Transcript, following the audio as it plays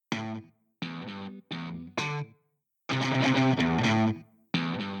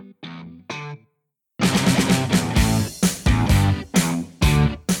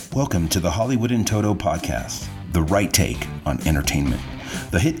Welcome to the Hollywood in Toto podcast, the right take on entertainment.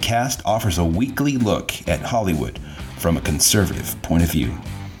 The HiT cast offers a weekly look at Hollywood from a conservative point of view.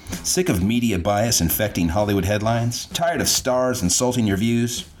 Sick of media bias infecting Hollywood headlines? Tired of stars insulting your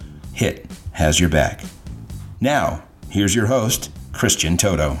views? HiT has your back. Now, here's your host, Christian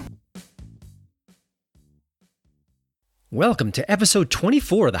Toto. Welcome to episode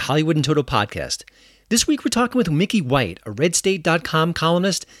 24 of the Hollywood in Toto podcast. This week we're talking with Mickey White, a RedState.com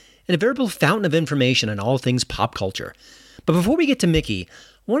columnist and a veritable fountain of information on all things pop culture. But before we get to Mickey,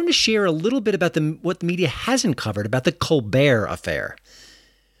 I wanted to share a little bit about what the media hasn't covered about the Colbert affair.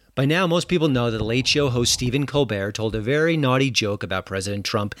 By now, most people know that the Late Show host Stephen Colbert told a very naughty joke about President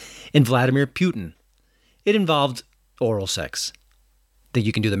Trump and Vladimir Putin. It involved oral sex. I think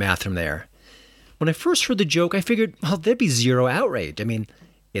you can do the math from there. When I first heard the joke, I figured, well, there'd be zero outrage. I mean,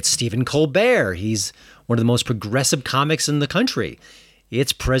 it's Stephen Colbert. He's one of the most progressive comics in the country.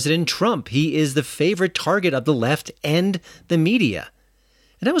 It's President Trump. He is the favorite target of the left and the media.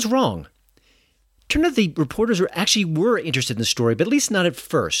 And I was wrong. Turned out the reporters were interested in the story, but at least not at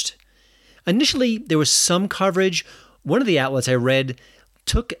first. Initially, there was some coverage. One of the outlets I read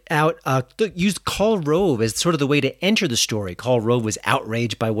used Karl Rove as sort of the way to enter the story. Karl Rove was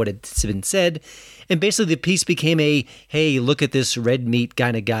outraged by what had been said. And basically the piece became hey, look at this red meat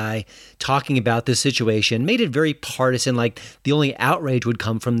kind of guy talking about this situation. Made it very partisan, like the only outrage would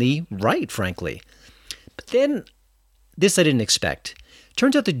come from the right, frankly. But then, this I didn't expect.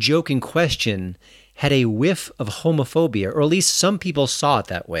 Turns out the joke in question had a whiff of homophobia, or at least some people saw it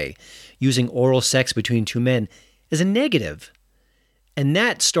that way, using oral sex between two men as a negative. And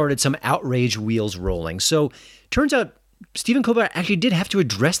that started some outrage wheels rolling. So, turns out Stephen Colbert actually did have to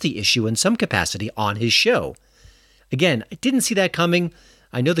address the issue in some capacity on his show. Again, I didn't see that coming.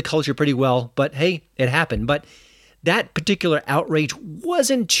 I know the culture pretty well, but hey, it happened. But that particular outrage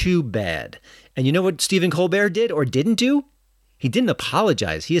wasn't too bad. And you know what Stephen Colbert did or didn't do? He didn't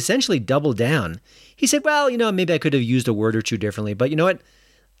apologize. He essentially doubled down. He said, well, maybe I could have used a word or two differently, but you know what?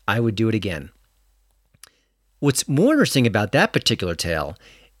 I would do it again. What's more interesting about that particular tale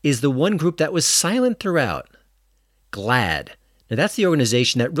is the one group that was silent throughout, GLAAD. Now that's the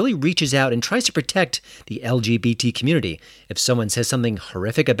organization that really reaches out and tries to protect the LGBT community. If someone says something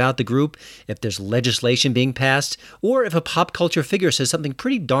horrific about the group, if there's legislation being passed, or if a pop culture figure says something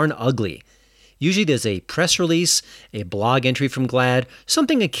pretty darn ugly. Usually there's a press release, a blog entry from GLAAD,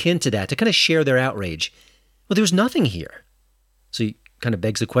 something akin to that to kind of share their outrage. Well, there was nothing here. So it kind of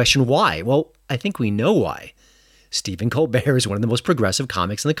begs the question, why? Well, I think we know why. Stephen Colbert is one of the most progressive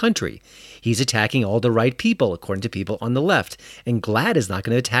comics in the country. He's attacking all the right people, according to people on the left, and GLAAD is not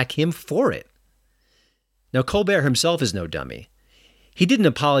going to attack him for it. Now, Colbert himself is no dummy. He didn't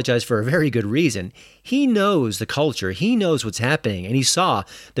apologize for a very good reason. He knows the culture, he knows what's happening, and he saw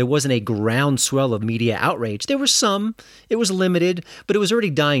there wasn't a groundswell of media outrage. There was some, it was limited, but it was already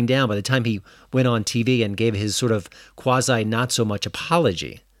dying down by the time he went on TV and gave his sort of quasi-not-so-much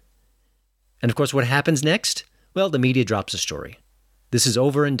apology. And of course, what happens next? Well, the media drops the story. This is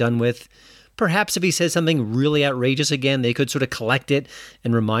over and done with. Perhaps if he says something really outrageous again, they could sort of collect it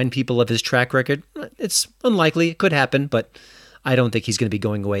and remind people of his track record. It's unlikely. It could happen, but I don't think he's going to be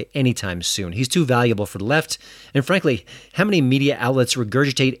going away anytime soon. He's too valuable for the left. And frankly, how many media outlets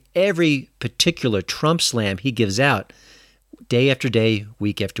regurgitate every particular Trump slam he gives out day after day,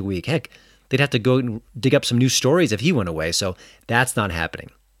 week after week? Heck, they'd have to go and dig up some new stories if he went away, so that's not happening.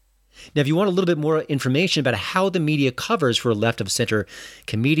 Now, if you want a little bit more information about how the media covers for left-of-center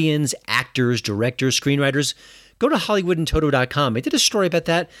comedians, actors, directors, screenwriters, go to HollywoodandToto.com. I did a story about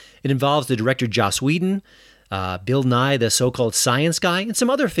that. It involves the director Joss Whedon, Bill Nye, the so-called science guy, and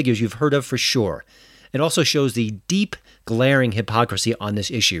some other figures you've heard of for sure. It also shows the deep, glaring hypocrisy on this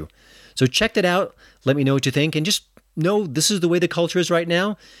issue. So check that out. Let me know what you think, and just know this is the way the culture is right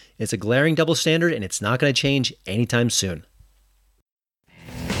now. It's a glaring double standard, and it's not going to change anytime soon.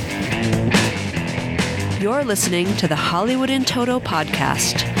 You're listening to the Hollywood in Toto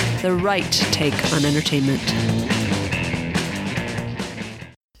podcast, the right take on entertainment.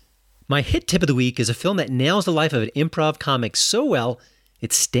 My HiT tip of the week is a film that nails the life of an improv comic so well,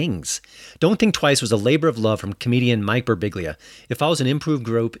 it stings. Don't Think Twice was a labor of love from comedian Mike Birbiglia. It follows an improv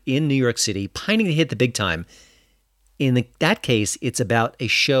group in New York City pining to hit the big time. In that case, it's about a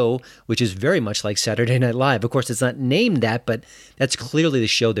show which is very much like Saturday Night Live. Of course, it's not named that, but that's clearly the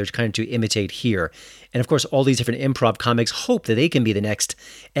show they're trying to imitate here. And of course, all these different improv comics hope that they can be the next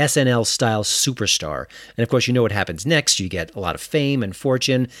SNL-style superstar. And of course, you know what happens next. You get a lot of fame and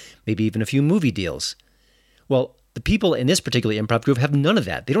fortune, maybe even a few movie deals. Well, the people in this particular improv group have none of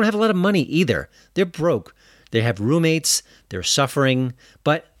that. They don't have a lot of money either. They're broke. They have roommates, they're suffering,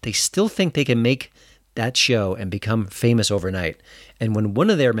 but they still think they can make that show and become famous overnight. And when one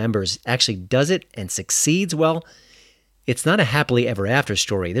of their members actually does it and succeeds, well, it's not a happily ever after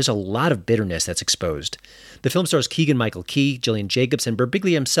story. There's a lot of bitterness that's exposed. The film stars Keegan-Michael Key, Gillian Jacobs, and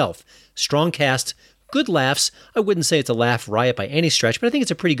Birbiglia himself. Strong cast, good laughs. I wouldn't say it's a laugh riot by any stretch, but I think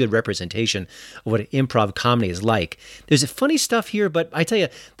it's a pretty good representation of what improv comedy is like. There's funny stuff here, but I tell you,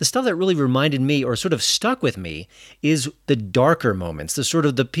 the stuff that really reminded me or sort of stuck with me is the darker moments, the sort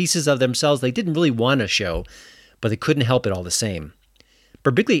of the pieces of themselves they didn't really want to show, but they couldn't help it all the same.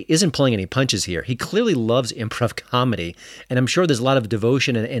 Birbiglia isn't pulling any punches here. He clearly loves improv comedy, and I'm sure there's a lot of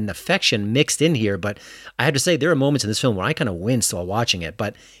devotion and affection mixed in here, but I have to say there are moments in this film where I kind of winced while watching it,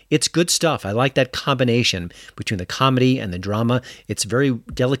 but it's good stuff. I like that combination between the comedy and the drama. It's very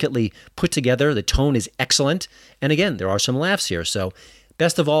delicately put together. The tone is excellent, and again, there are some laughs here, so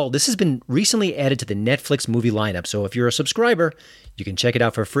best of all, this has been recently added to the Netflix movie lineup, so if you're a subscriber, you can check it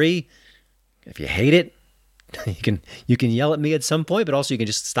out for free. If you hate it, you can yell at me at some point, but also you can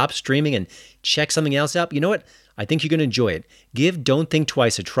just stop streaming and check something else out. You know what? I think you're going to enjoy it. Give Don't Think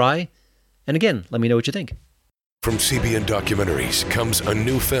Twice a try. And again, let me know what you think. From CBN Documentaries comes a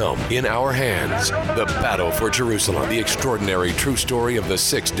new film, In Our Hands, The Battle for Jerusalem, the extraordinary true story of the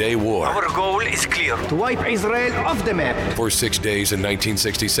Six-Day War. Our goal is clear: to wipe Israel off the map. For 6 days in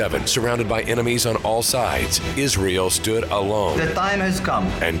 1967, surrounded by enemies on all sides, Israel stood alone. The time has come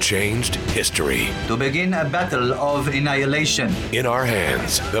and changed history. to begin a battle of annihilation. In Our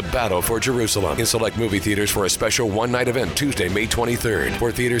Hands, The Battle for Jerusalem. In select movie theaters for a special one-night event Tuesday, May 23rd.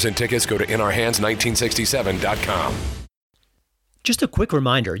 For theaters and tickets, go to inourhands1967.com. Just a quick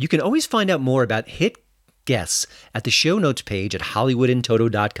reminder, you can always find out more about HiT guests at the show notes page at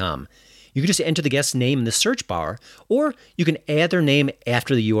hollywoodintoto.com. You can just enter the guest's name in the search bar, or you can add their name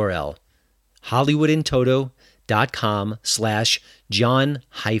after the URL,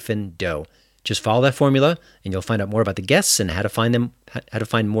 hollywoodintoto.com/John-Doe. Just follow that formula, and you'll find out more about the guests and how to find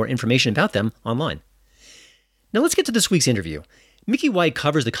more information about them online. Now let's get to this week's interview. Mickey White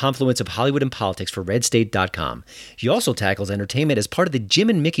covers the confluence of Hollywood and politics for RedState.com. He also tackles entertainment as part of the Jim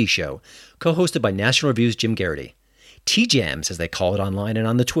and Mickey Show, co-hosted by National Review's Jim Garrity. T-Jams, as they call it online and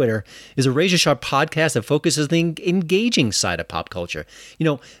on the Twitter, is a razor-sharp podcast that focuses on the engaging side of pop culture. You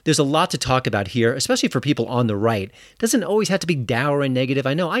know, there's a lot to talk about here, especially for people on the right. It doesn't always have to be dour and negative.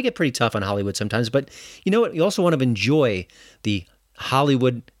 I know I get pretty tough on Hollywood sometimes, but you know what? You also want to enjoy the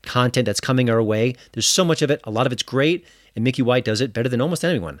Hollywood content that's coming our way. There's so much of it. A lot of it's great. And Mickey White does it better than almost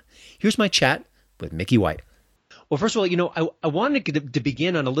anyone. Here's my chat with Mickey White. Well, first of all, you know, I wanted to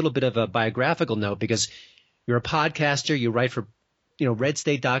begin on a little bit of a biographical note because you're a podcaster. You write for,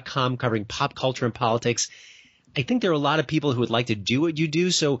 RedState.com covering pop culture and politics. I think there are a lot of people who would like to do what you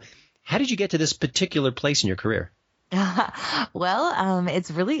do. So how did you get to this particular place in your career? Well,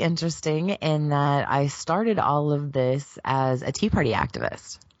 it's really interesting in that I started all of this as a Tea Party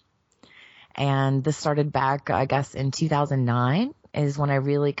activist. And this started back, I guess, in 2009 is when I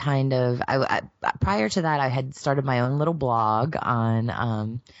really prior to that, I had started my own little blog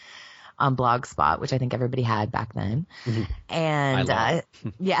on Blogspot, which I think everybody had back then. Mm-hmm. And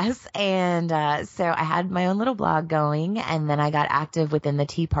yes. And so I had my own little blog going, and then I got active within the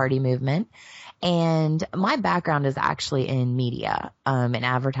Tea Party movement. And my background is actually in media, in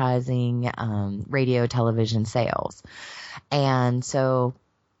advertising, radio, television, sales. And so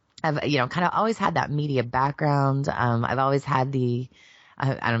I've, kind of always had that media background. I've always had and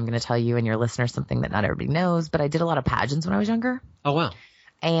I'm going to tell you and your listeners something that not everybody knows, but I did a lot of pageants when I was younger. Oh, wow.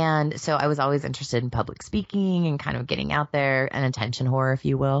 And so I was always interested in public speaking and kind of getting out there, an attention whore, if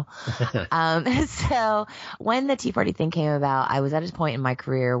you will. So when the Tea Party thing came about, I was at a point in my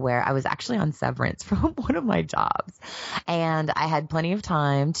career where I was actually on severance from one of my jobs. And I had plenty of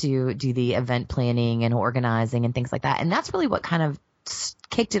time to do the event planning and organizing and things like that. And that's really what kind of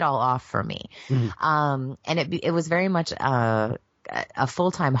kicked it all off for me. Mm-hmm. And it was very much a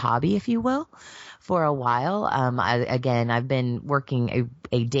full-time hobby, if you will, for a while. I've been working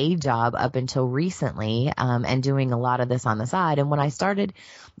a day job up until recently, and doing a lot of this on the side. And when I started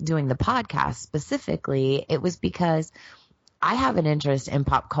doing the podcast specifically, it was because I have an interest in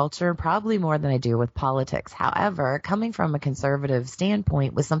pop culture, probably more than I do with politics. However, coming from a conservative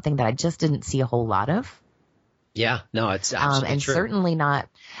standpoint was something that I just didn't see a whole lot of. Yeah, no, it's absolutely and true. certainly not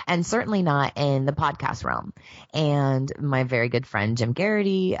in the podcast realm. And my very good friend Jim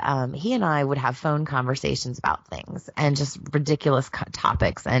Garrity, he and I would have phone conversations about things and just ridiculous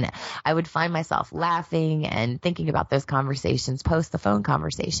topics, and I would find myself laughing and thinking about those conversations post the phone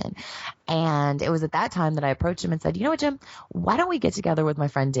conversation. And it was at that time that I approached him and said, you know what, Jim, why don't we get together with my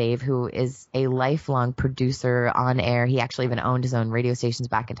friend Dave, who is a lifelong producer on air. He actually even owned his own radio stations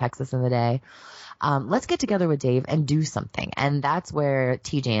back in Texas in the day. Let's get together with Dave and do something. And that's where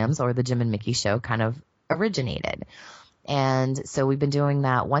T-Jams, or the Jim and Mickey Show, kind of originated. And so we've been doing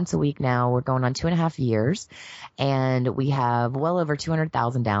that once a week now. We're going on 2.5 years, and we have well over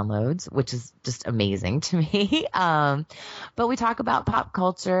 200,000 downloads, which is just amazing to me. But we talk about pop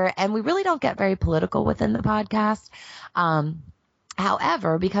culture, and we really don't get very political within the podcast.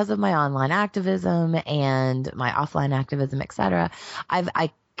 However, because of my online activism and my offline activism, etc.,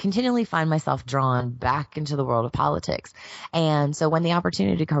 I continually find myself drawn back into the world of politics. And so when the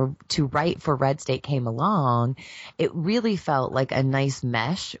opportunity to write for Red State came along, it really felt like a nice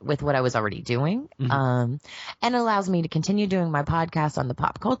mesh with what I was already doing. And allows me to continue doing my podcast on the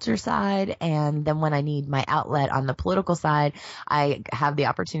pop culture side. And then when I need my outlet on the political side, I have the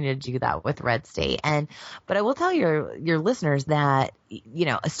opportunity to do that with Red State. But I will tell your listeners that, you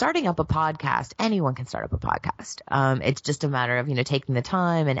know, starting up a podcast, anyone can start up a podcast. It's just a matter of, you know, taking the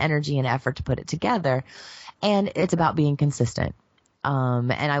time and energy and effort to put it together. And it's about being consistent.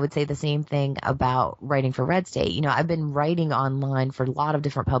 And I would say the same thing about writing for Red State. You know, I've been writing online for a lot of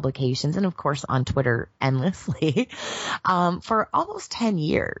different publications, and of course on Twitter endlessly, for almost 10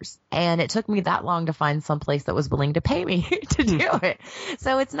 years. And it took me that long to find some place that was willing to pay me to do it.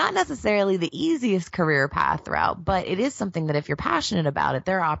 So it's not necessarily the easiest career path route, but it is something that if you're passionate about it,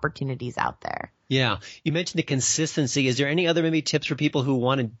 there are opportunities out there. Yeah. You mentioned the consistency. Is there any other maybe tips for people who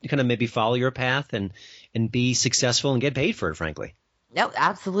want to kind of maybe follow your path and be successful and get paid for it, frankly? No,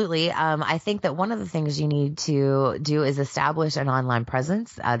 absolutely. I think that one of the things you need to do is establish an online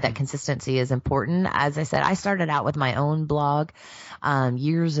presence. That consistency is important. As I said, I started out with my own blog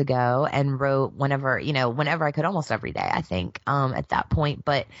years ago and wrote whenever I could, almost every day, I think, at that point.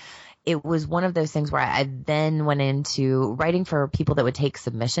 But it was one of those things where I then went into writing for people that would take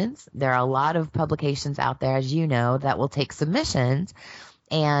submissions. There are a lot of publications out there, as you know, that will take submissions.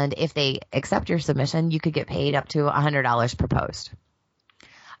 And if they accept your submission, you could get paid up to $100 per post.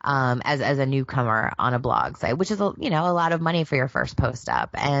 As a newcomer on a blog site, which is, a lot of money for your first post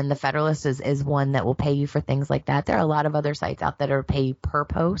up. And the Federalist is one that will pay you for things like that. There are a lot of other sites out that are pay per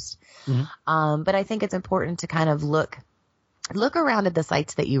post. But I think it's important to kind of look around at the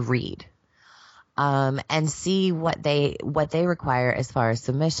sites that you read, and see what they require as far as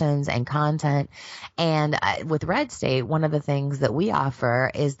submissions and content. And with Red State, one of the things that we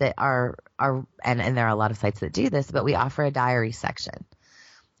offer is that and there are a lot of sites that do this, but we offer a diary section,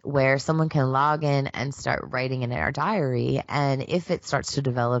 where someone can log in and start writing in our diary. And if it starts to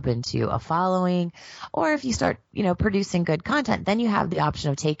develop into a following, or if you start, producing good content, then you have the option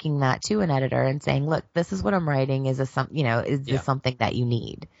of taking that to an editor and saying, look, this is what I'm writing. Is this something that you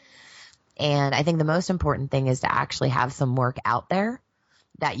need? And I think the most important thing is to actually have some work out there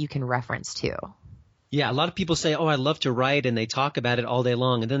that you can reference to. Yeah. A lot of people say, oh, I love to write, and they talk about it all day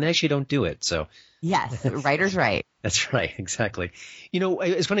long, and then they actually don't do it. So yes, writer's right. That's right. Exactly.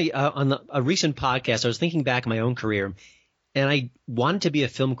 It's funny. On a recent podcast, I was thinking back on my own career, and I wanted to be a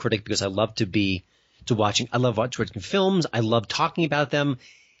film critic because I love watching films. I love talking about them.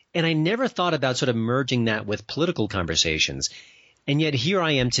 And I never thought about sort of merging that with political conversations. And yet here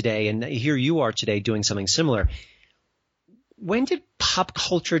I am today, and here you are today doing something similar. When did pop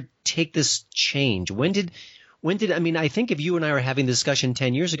culture take this change? I think if you and I were having this discussion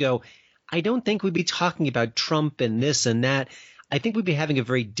 10 years ago, I don't think we'd be talking about Trump and this and that. I think we'd be having a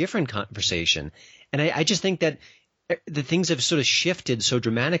very different conversation. And I just think that the things have sort of shifted so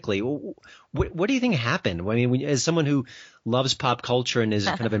dramatically. What do you think happened? I mean, as someone who loves pop culture and is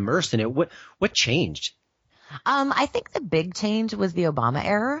kind of immersed in it, what changed? I think the big change was the Obama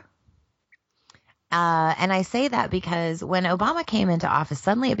era. And I say that because when Obama came into office,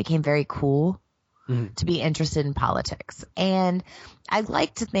 suddenly it became very cool to be interested in politics. And I'd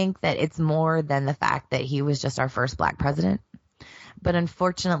like to think that it's more than the fact that he was just our first black president. But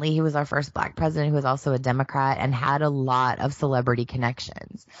unfortunately, he was our first black president who was also a Democrat and had a lot of celebrity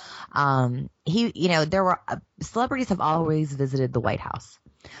connections. Celebrities have always visited the White House.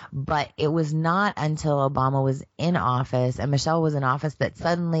 But it was not until Obama was in office and Michelle was in office that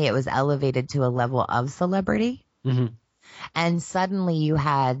suddenly it was elevated to a level of celebrity. Mm-hmm. And suddenly you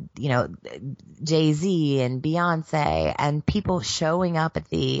had, Jay-Z and Beyonce and people showing up at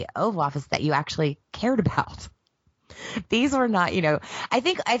the Oval Office that you actually cared about. These were not, I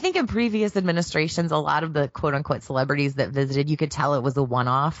think in previous administrations, a lot of the quote unquote celebrities that visited, you could tell it was a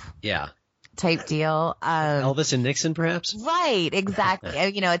one-off. Yeah. Type deal. Elvis and Nixon, perhaps? Right, exactly.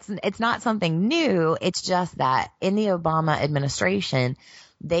 It's not something new. It's just that in the Obama administration,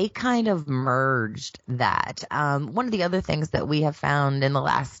 they kind of merged that. One of the other things that we have found in the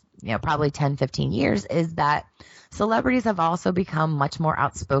last, probably 10, 15 years is that celebrities have also become much more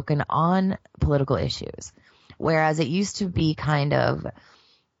outspoken on political issues. Whereas it used to be kind of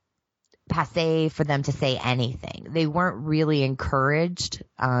passe for them to say anything. They weren't really encouraged,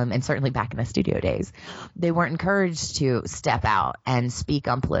 and certainly back in the studio days, they weren't encouraged to step out and speak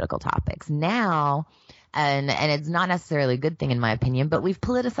on political topics. Now, and it's not necessarily a good thing in my opinion, but we've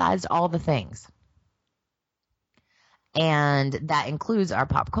politicized all the things. And that includes our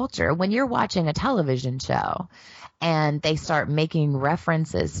pop culture. When you're watching a television show and they start making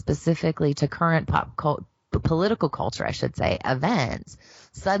references specifically to current political culture, I should say, events,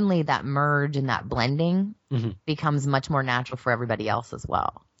 suddenly that merge and that blending becomes much more natural for everybody else as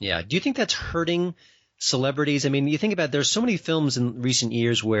well. Yeah. Do you think that's hurting celebrities? I mean, you think about there's so many films in recent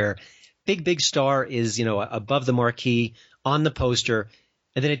years where big star is, above the marquee on the poster,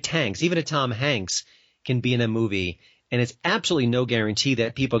 and then it tanks. Even a Tom Hanks can be in a movie, and it's absolutely no guarantee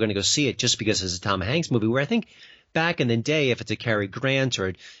that people are going to go see it just because it's a Tom Hanks movie, where I think back in the day, if it's a Cary Grant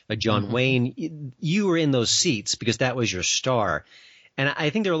or a John Wayne, you were in those seats because that was your star. And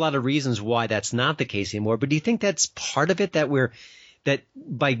I think there are a lot of reasons why that's not the case anymore. But do you think that's part of it, that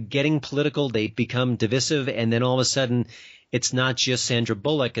by getting political, they become divisive, and then all of a sudden it's not just Sandra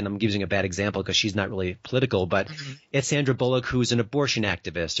Bullock, and I'm using a bad example because she's not really political, but it's Sandra Bullock who's an abortion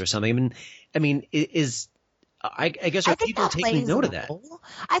activist or something. I mean, I guess are people taking note of that?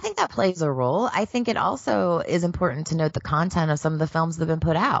 I think that plays a role. I think it also is important to note the content of some of the films that have been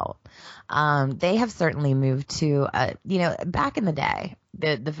put out. They have certainly moved to, back in the day,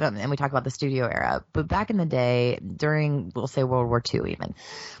 the film, and we talk about the studio era, but back in the day during, we'll say World War II even,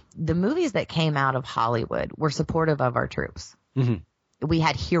 the movies that came out of Hollywood were supportive of our troops. We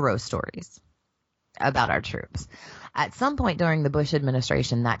had hero stories about our troops. At some point during the Bush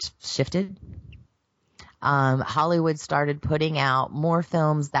administration, that shifted. Hollywood started putting out more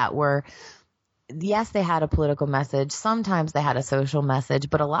films that were, yes, they had a political message. Sometimes they had a social message,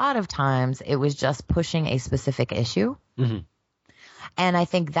 but a lot of times it was just pushing a specific issue. And I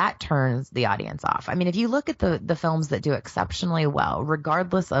think that turns the audience off. I mean, if you look at the films that do exceptionally well,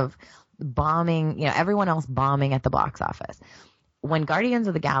 regardless of bombing, everyone else bombing at the box office, when Guardians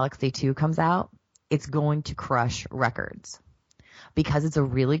of the Galaxy 2 comes out, it's going to crush records. Because it's a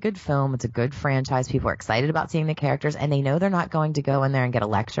really good film. It's a good franchise. People are excited about seeing the characters, and they know they're not going to go in there and get a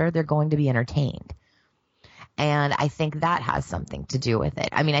lecture. They're going to be entertained. And I think that has something to do with it.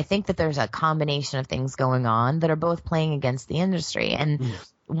 I mean, I think that there's a combination of things going on that are both playing against the industry. And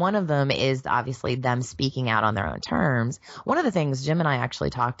one of them is obviously them speaking out on their own terms. One of the things Jim and I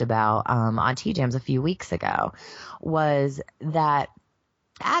actually talked about on T-Jams a few weeks ago was that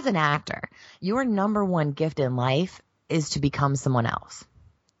as an actor, your number one gift in life is to become someone else,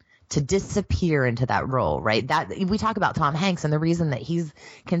 to disappear into that role, right? That we talk about Tom Hanks, and the reason that he's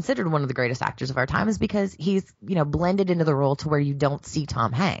considered one of the greatest actors of our time is because he's, blended into the role to where you don't see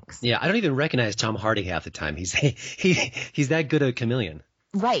Tom Hanks. Yeah, I don't even recognize Tom Hardy half the time. He's that good a chameleon.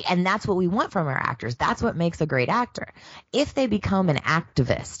 Right, and that's what we want from our actors. That's what makes a great actor. If they become an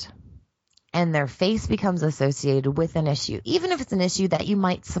activist and their face becomes associated with an issue, even if it's an issue that you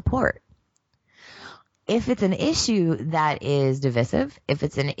might support, if it's an issue that is divisive, if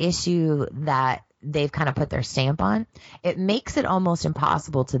it's an issue that they've kind of put their stamp on, it makes it almost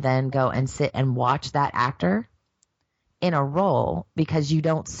impossible to then go and sit and watch that actor in a role because you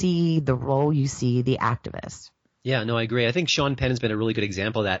don't see the role, you see the activist. Yeah, no, I agree. I think Sean Penn has been a really good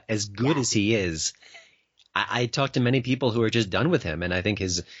example of that. As good as he is, I talked to many people who are just done with him, and I don't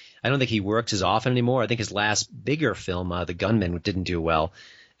think he works as often anymore. I think his last bigger film, The Gunman, didn't do well.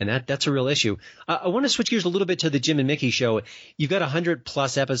 And that's a real issue. I want to switch gears a little bit to the Jim and Mickey show. You've got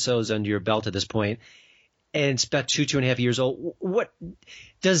 100+ episodes under your belt at this point, and it's about 2.5 years old. What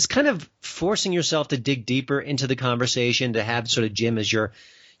does kind of forcing yourself to dig deeper into the conversation, to have sort of Jim as your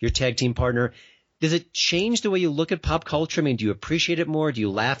tag team partner, does it change the way you look at pop culture? I mean, do you appreciate it more? Do you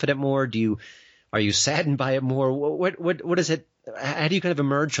laugh at it more? Are you saddened by it more? What is it? How do you kind of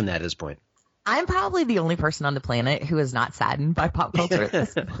emerge from that at this point? I'm probably the only person on the planet who is not saddened by pop culture at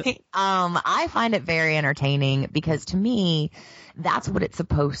this point. I find it very entertaining because to me, that's what it's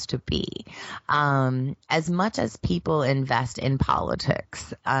supposed to be. As much as people invest in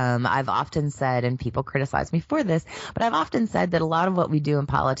politics, I've often said, and people criticize me for this, but I've often said that a lot of what we do in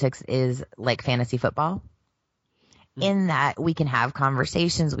politics is like fantasy football. in that we can have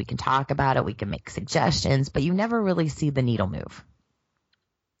conversations, we can talk about it, we can make suggestions, but you never really see the needle move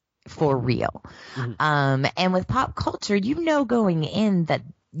for real. And with pop culture, going in that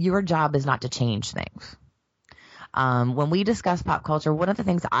your job is not to change things. When we discuss pop culture, one of the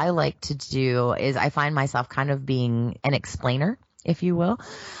things I like to do is I find myself kind of being an explainer, if you will,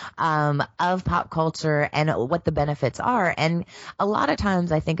 of pop culture and what the benefits are. And a lot of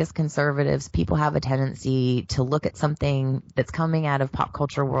times I think as conservatives, people have a tendency to look at something that's coming out of pop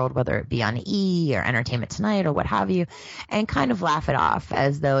culture world, whether it be on E! or Entertainment Tonight or what have you, and kind of laugh it off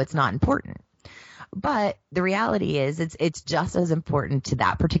as though it's not important. But the reality is it's just as important to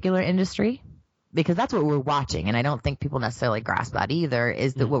that particular industry, because that's what we're watching. And I don't think people necessarily grasp that either,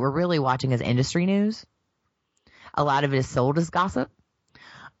 is that what we're really watching is industry news. A lot of it is sold as gossip.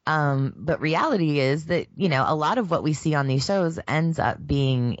 But reality is that, a lot of what we see on these shows ends up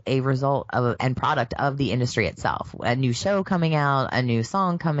being a result of and product of the industry itself. A new show coming out, a new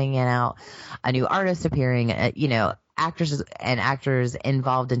song coming out, a new artist appearing, actors and actors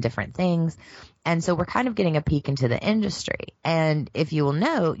involved in different things. And so we're kind of getting a peek into the industry. And if you will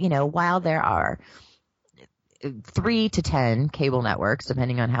know, while there are 3 to 10 cable networks,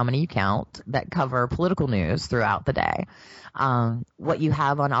 depending on how many you count, that cover political news throughout the day, what you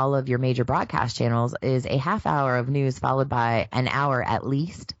have on all of your major broadcast channels is a half hour of news followed by an hour at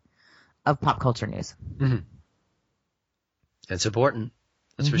least of pop culture news. That's important.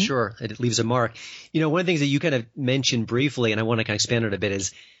 That's for sure. It leaves a mark. One of the things that you kind of mentioned briefly, and I want to kind of expand on it a bit,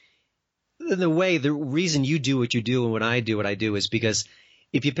 is the reason you do what you do and what I do is because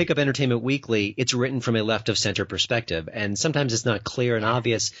if you pick up Entertainment Weekly, it's written from a left of center perspective. And sometimes it's not clear and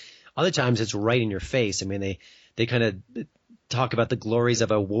obvious. Other times it's right in your face. I mean, they kind of talk about the glories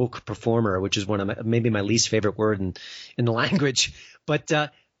of a woke performer, which is maybe my least favorite word in the language. But,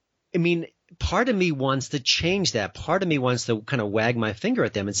 part of me wants to change that. Part of me wants to kind of wag my finger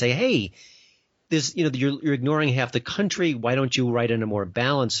at them and say, hey, you're ignoring half the country. Why don't you write in a more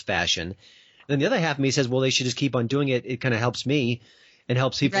balanced fashion? And then the other half of me says, well, they should just keep on doing it. It kind of helps me and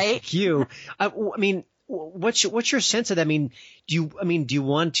helps people like you. What's your sense of that? Do you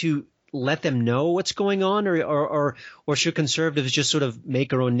want to let them know what's going on, or should conservatives just sort of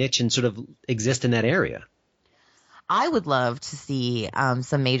make our own niche and sort of exist in that area? I would love to see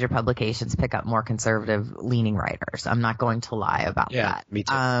some major publications pick up more conservative leaning writers. I'm not going to lie about that. Me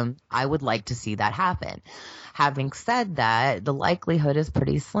too. I would like to see that happen. Having said that, the likelihood is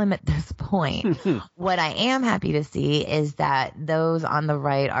pretty slim at this point. What I am happy to see is that those on the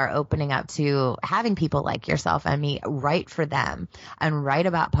right are opening up to having people like yourself and me write for them and write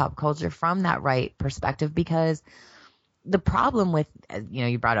about pop culture from that right perspective, because the problem with,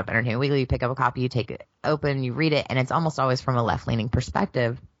 you brought up Entertainment Weekly, you pick up a copy, you take it open, you read it, and it's almost always from a left-leaning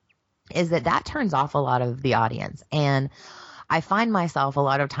perspective, is that turns off a lot of the audience. And I find myself a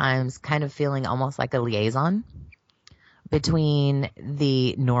lot of times kind of feeling almost like a liaison between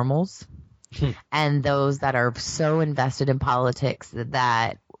the normals and those that are so invested in politics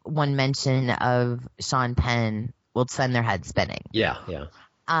that one mention of Sean Penn will send their head spinning. Yeah.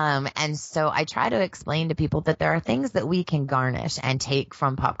 And so I try to explain to people that there are things that we can garnish and take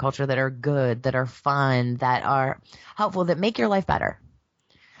from pop culture that are good, that are fun, that are helpful, that make your life better.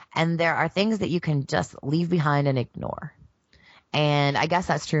 And there are things that you can just leave behind and ignore. And I guess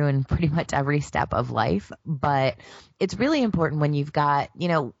that's true in pretty much every step of life. But it's really important when you've got,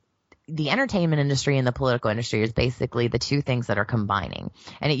 the entertainment industry and the political industry is basically the two things that are combining.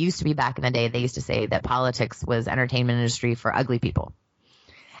 And it used to be back in the day, they used to say that politics was entertainment industry for ugly people.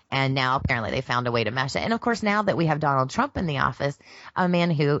 And now apparently they found a way to mesh it. And of course, now that we have Donald Trump in the office, a man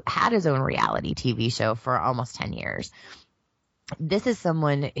who had his own reality TV show for almost 10 years, this is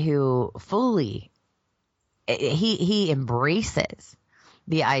someone who he embraces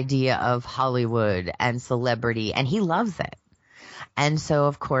the idea of Hollywood and celebrity, and he loves it. And so,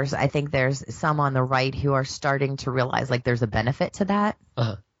 of course, I think there's some on the right who are starting to realize there's a benefit to that.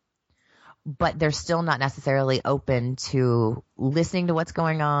 But they're still not necessarily open to listening to what's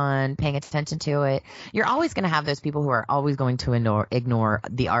going on, paying attention to it. You're always going to have those people who are always going to ignore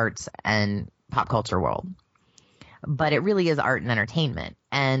the arts and pop culture world. But it really is art and entertainment.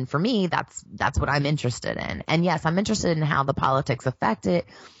 And for me, that's what I'm interested in. And yes, I'm interested in how the politics affect it.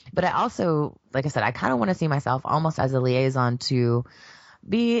 But I also, like I said, I kind of want to see myself almost as a liaison to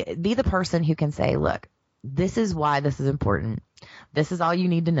be the person who can say, look, this is why this is important. This is all you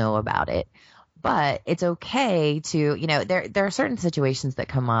need to know about it. But it's okay to, there are certain situations that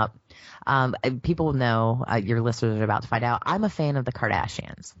come up. People know, your listeners are about to find out, I'm a fan of the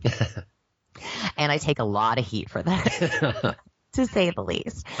Kardashians. And I take a lot of heat for that. to say the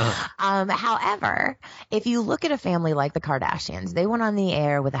least. However, if you look at a family like the Kardashians, they went on the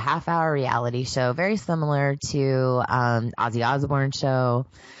air with a half-hour reality show, very similar to Ozzy Osbourne's show,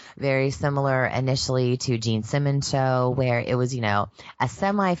 very similar initially to Gene Simmons' show, where it was, a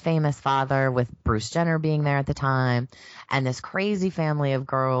semi-famous father with Bruce Jenner being there at the time, and this crazy family of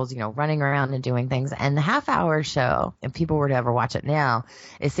girls, running around and doing things. And the half-hour show, if people were to ever watch it now,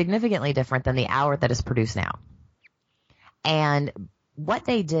 is significantly different than the hour that is produced now. And what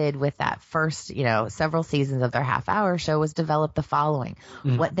they did with that first, several seasons of their half-hour show was develop the following.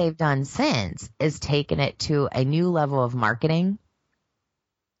 Mm-hmm. What they've done since is taken it to a new level of marketing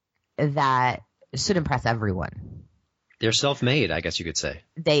that should impress everyone. They're self-made, I guess you could say.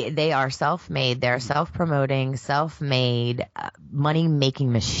 They are self-made. They're self-promoting, self-made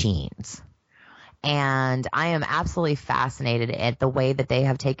money-making machines. And I am absolutely fascinated at the way that they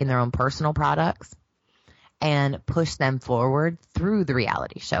have taken their own personal products and pushed them forward through the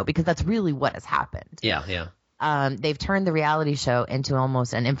reality show, because that's really what has happened. Yeah. They've turned the reality show into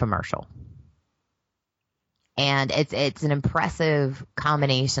almost an infomercial. And it's an impressive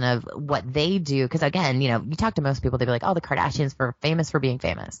combination of what they do. Because, again, you talk to most people, they'd be like, oh, the Kardashians are famous for being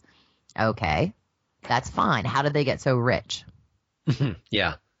famous. Okay, that's fine. How did they get so rich?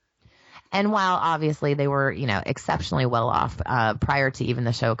 Yeah. And while obviously they were, exceptionally well off prior to even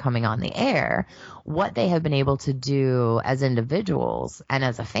the show coming on the air, what they have been able to do as individuals and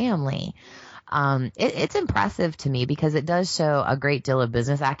as a family, it's impressive to me, because it does show a great deal of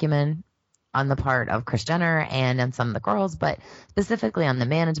business acumen on the part of Kris Jenner and on some of the girls, but specifically on the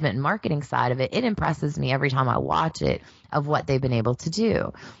management and marketing side of it, it impresses me every time I watch it of what they've been able to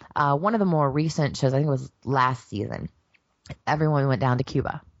do. One of the more recent shows, I think it was last season, everyone went down to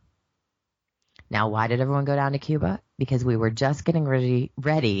Cuba. Now, why did everyone go down to Cuba? Because we were just getting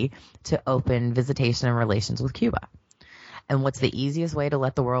ready to open visitation and relations with Cuba. And what's the easiest way to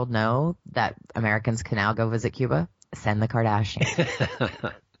let the world know that Americans can now go visit Cuba? Send the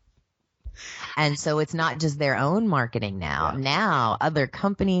Kardashians. And so it's not just their own marketing now. Yeah. Now, other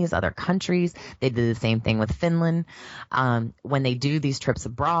companies, other countries, they do the same thing with Finland. When they do these trips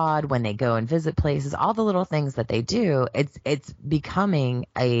abroad, when they go and visit places, all the little things that they do, it's becoming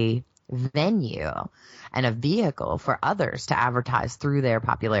a venue and a vehicle for others to advertise through their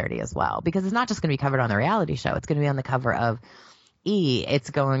popularity as well. Because it's not just going to be covered on the reality show. It's going to be on the cover of E! It's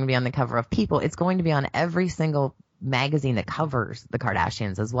going to be on the cover of People. It's going to be on every single magazine that covers the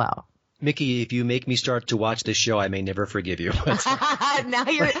Kardashians as well. Mickey, if you make me start to watch this show, I may never forgive you. Now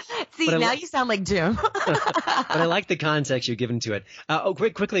you sound like Jim. But I like the context you're giving to it.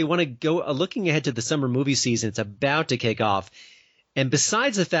 Quickly, I want to go looking ahead to the summer movie season. It's about to kick off. And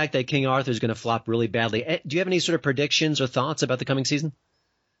besides the fact that King Arthur is going to flop really badly, do you have any sort of predictions or thoughts about the coming season?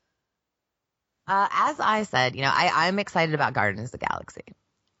 As I said, I'm excited about Guardians of the Galaxy.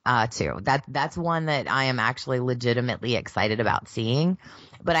 Too. That's one that I am actually legitimately excited about seeing.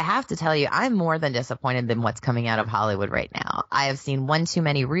 But I have to tell you, I'm more than disappointed than what's coming out of Hollywood right now. I have seen one too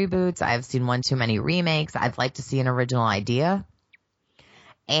many reboots. I have seen one too many remakes. I'd like to see an original idea.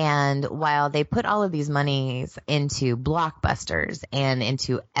 And while they put all of these monies into blockbusters and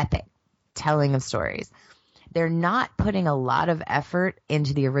into epic telling of stories, they're not putting a lot of effort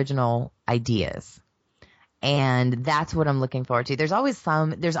into the original ideas. And that's what I'm looking forward to. There's always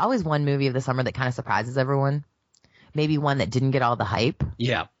one movie of the summer that kind of surprises everyone. Maybe one that didn't get all the hype.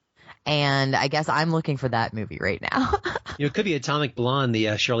 Yeah. And I guess I'm looking for that movie right now. It could be Atomic Blonde, the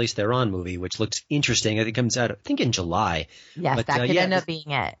Charlize Theron movie, which looks interesting. I think it comes out, in July. Yes, but, that could end up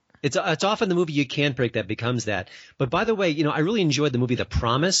being it. It's often the movie you can predict that becomes that. But by the way, I really enjoyed the movie The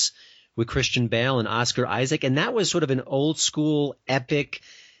Promise with Christian Bale and Oscar Isaac. And that was sort of an old school epic.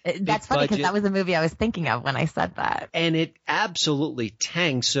 That's funny, because that was the movie I was thinking of when I said that. And it absolutely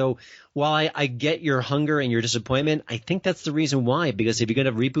tanked. So while I get your hunger and your disappointment, I think that's the reason why. Because if you're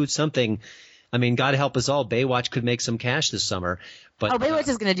going to reboot something, God help us all, Baywatch could make some cash this summer. But Baywatch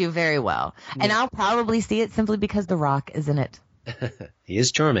is going to do very well. Yeah. And I'll probably see it simply because The Rock is in it. He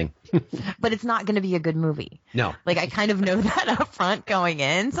is charming. But it's not going to be a good movie. No. I kind of know that up front going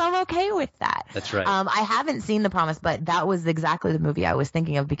in, so I'm okay with that. That's right. I haven't seen The Promise, but that was exactly the movie I was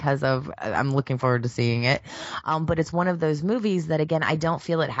thinking of because I'm looking forward to seeing it. But it's one of those movies that, again, I don't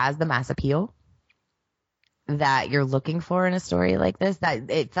feel it has the mass appeal that you're looking for in a story like this. That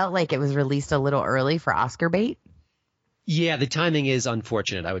it felt like it was released a little early for Oscar bait. Yeah, the timing is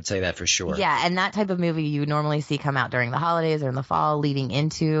unfortunate. I would say that for sure. Yeah, and that type of movie you normally see come out during the holidays or in the fall leading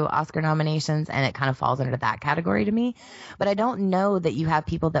into Oscar nominations, and it kind of falls under that category to me. But I don't know that you have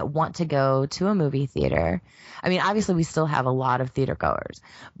people that want to go to a movie theater. I mean, obviously we still have a lot of theater goers,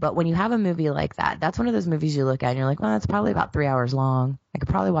 but when you have a movie like that, that's one of those movies you look at and you're like, well, it's probably about 3 hours long. I could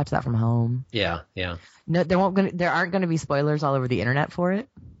probably watch that from home. Yeah. No, there aren't going to be spoilers all over the internet for it.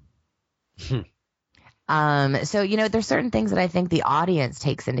 So, there's certain things that I think the audience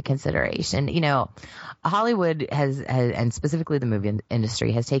takes into consideration. Hollywood has, and specifically the movie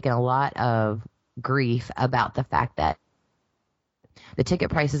industry, has taken a lot of grief about the fact that the ticket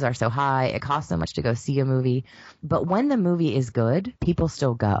prices are so high. It costs so much to go see a movie. But when the movie is good, people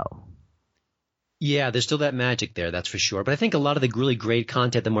still go. Yeah, there's still that magic there, that's for sure. But I think a lot of the really great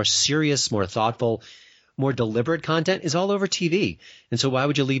content, the more serious, more thoughtful, more deliberate content is all over TV. And so why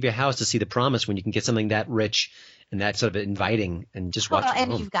would you leave your house to see The Promise when you can get something that rich and that sort of inviting and just watch it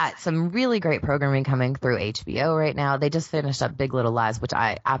and home? You've got some really great programming coming through HBO right now. They just finished up Big Little Lies, which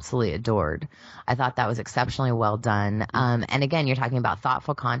I absolutely adored. I thought that was exceptionally well done. And again, you're talking about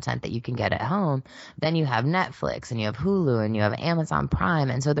thoughtful content that you can get at home. Then you have Netflix and you have Hulu and you have Amazon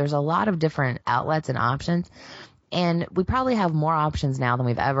Prime. And so there's a lot of different outlets and options. And we probably have more options now than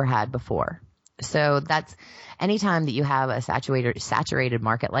we've ever had before. So that's anytime that you have a saturated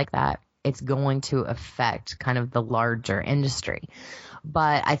market like that, it's going to affect kind of the larger industry.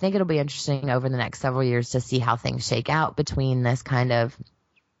 But I think it'll be interesting over the next several years to see how things shake out between this kind of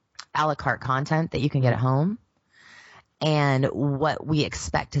a la carte content that you can get at home and what we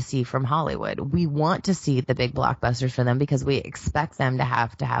expect to see from Hollywood. We want to see the big blockbusters for them because we expect them to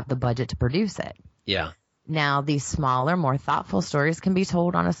have the budget to produce it. Yeah. Now, these smaller, more thoughtful stories can be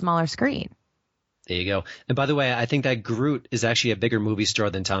told on a smaller screen. There you go. And by the way, I think that Groot is actually a bigger movie star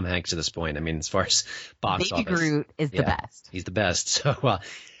than Tom Hanks at this point. I mean, as far as box office. Baby Groot is the best. He's the best. So,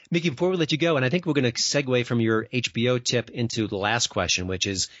 Mickey, before we let you go, and I think we're going to segue from your HBO tip into the last question, which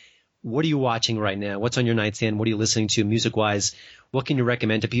is, what are you watching right now? What's on your nightstand? What are you listening to music-wise? What can you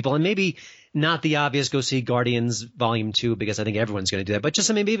recommend to people? And maybe not the obvious, go see Guardians Volume 2, because I think everyone's going to do that, but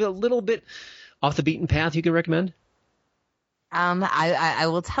just maybe a little bit off the beaten path you can recommend? I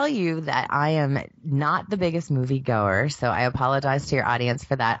will tell you that I am not the biggest movie goer, so I apologize to your audience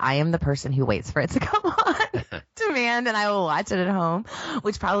for that. I am the person who waits for it to come on demand, and I will watch it at home,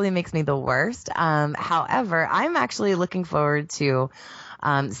 which probably makes me the worst. However, I'm actually looking forward to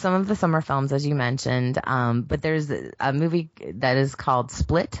some of the summer films, as you mentioned, but there's a movie that is called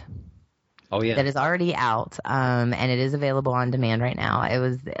Split. Oh, yeah. That is already out, and it is available on demand right now. It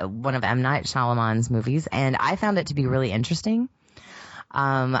was one of M. Night Shyamalan's movies, and I found it to be really interesting.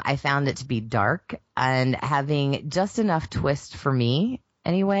 I found it to be dark and having just enough twist for me,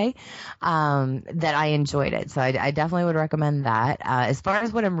 anyway, that I enjoyed it. So I definitely would recommend that. As far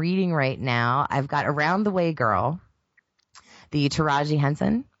as what I'm reading right now, I've got Around the Way Girl, the Taraji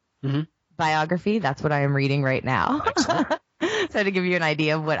Henson biography. That's what I am reading right now. So to give you an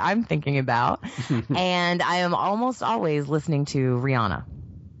idea of what I'm thinking about. And I am almost always listening to Rihanna.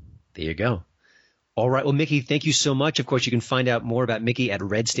 There you go. All right. Well, Mickey, thank you so much. Of course, you can find out more about Mickey at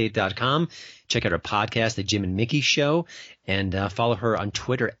redstate.com. Check out her podcast, The Jim and Mickey Show, and follow her on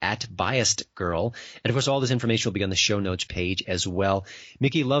Twitter at BiasedGirl. And, of course, all this information will be on the show notes page as well.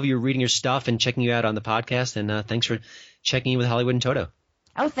 Mickey, love you reading your stuff and checking you out on the podcast. And thanks for checking in with Hollywood and Toto.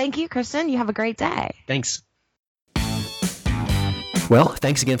 Oh, thank you, Christian. You have a great day. Thanks. Well,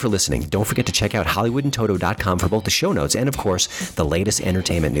 thanks again for listening. Don't forget to check out HollywoodandToto.com for both the show notes and, of course, the latest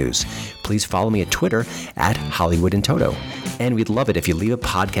entertainment news. Please follow me at Twitter at HollywoodandToto. And we'd love it if you leave a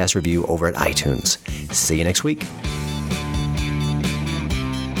podcast review over at iTunes. See you next week.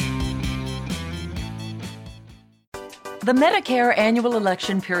 The Medicare annual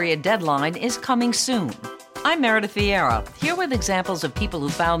election period deadline is coming soon. I'm Meredith Vieira, here with examples of people who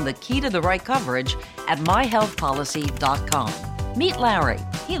found the key to the right coverage at myhealthpolicy.com. Meet Larry.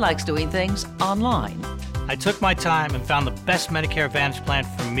 He likes doing things online. I took my time and found the best Medicare Advantage plan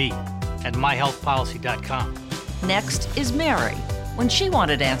for me at myhealthpolicy.com. Next is Mary. When she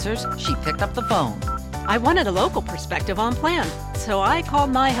wanted answers, she picked up the phone. I wanted a local perspective on plan, so I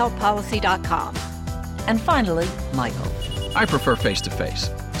called myhealthpolicy.com. And finally, Michael. I prefer face-to-face,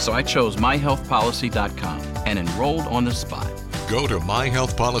 so I chose myhealthpolicy.com and enrolled on the spot. Go to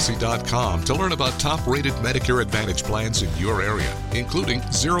myhealthpolicy.com to learn about top-rated Medicare Advantage plans in your area, including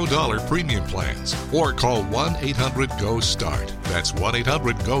 $0 premium plans. Or call 1-800-GO-START. That's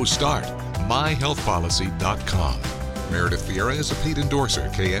 1-800-GO-START. myhealthpolicy.com. Meredith Vieira is a paid endorser.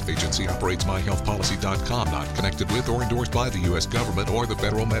 KF Agency operates myhealthpolicy.com, not connected with or endorsed by the U.S. government or the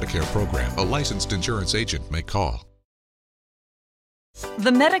federal Medicare program. A licensed insurance agent may call.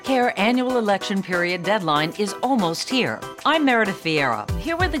 The Medicare annual election period deadline is almost here. I'm Meredith Vieira,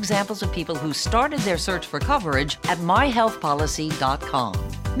 here with examples of people who started their search for coverage at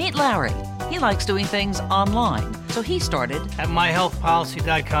myhealthpolicy.com. Meet Larry. He likes doing things online, so he started at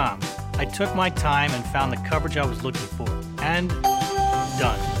myhealthpolicy.com. I took my time and found the coverage I was looking for. And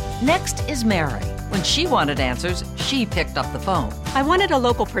done. Next is Mary. When she wanted answers, she picked up the phone. I wanted a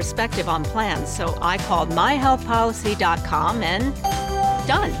local perspective on plans, so I called myhealthpolicy.com and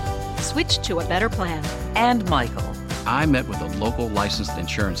done. Switched to a better plan. And Michael. I met with a local licensed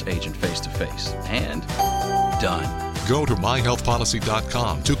insurance agent face-to-face. And done. Go to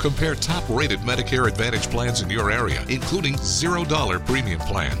myhealthpolicy.com to compare top-rated Medicare Advantage plans in your area, including $0 premium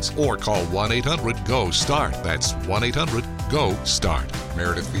plans, or call 1-800-GO-START. That's 1-800-GO-START.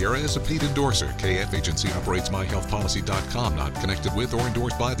 Meredith Vieira is a paid endorser. KF Agency operates myhealthpolicy.com, not connected with or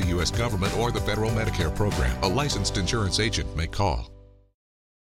endorsed by the U.S. government or the federal Medicare program. A licensed insurance agent may call.